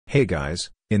Hey guys,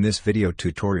 in this video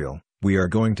tutorial, we are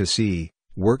going to see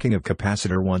working of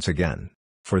capacitor once again.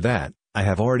 For that, I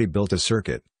have already built a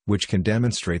circuit, which can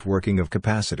demonstrate working of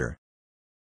capacitor.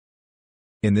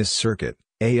 In this circuit,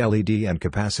 a LED and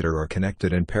capacitor are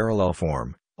connected in parallel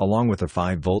form, along with a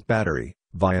 5-volt battery,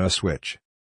 via a switch.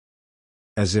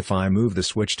 As if I move the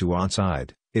switch to on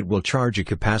side, it will charge a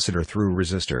capacitor through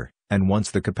resistor, and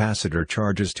once the capacitor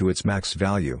charges to its max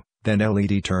value, then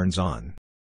LED turns on.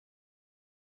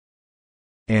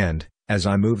 And, as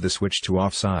I move the switch to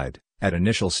off side, at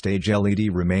initial stage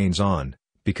LED remains on,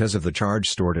 because of the charge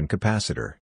stored in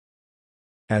capacitor.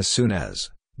 As soon as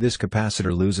this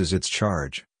capacitor loses its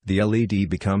charge, the LED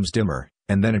becomes dimmer,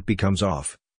 and then it becomes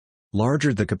off.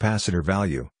 Larger the capacitor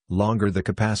value, longer the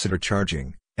capacitor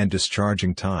charging and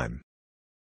discharging time.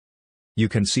 You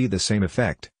can see the same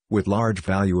effect with large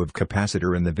value of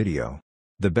capacitor in the video.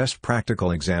 The best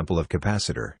practical example of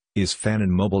capacitor is fan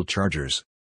and mobile chargers.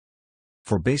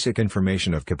 For basic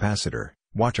information of capacitor,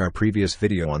 watch our previous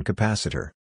video on capacitor.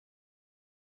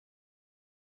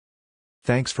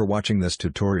 Thanks for watching this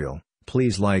tutorial.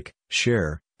 Please like,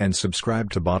 share, and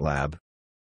subscribe to BotLab.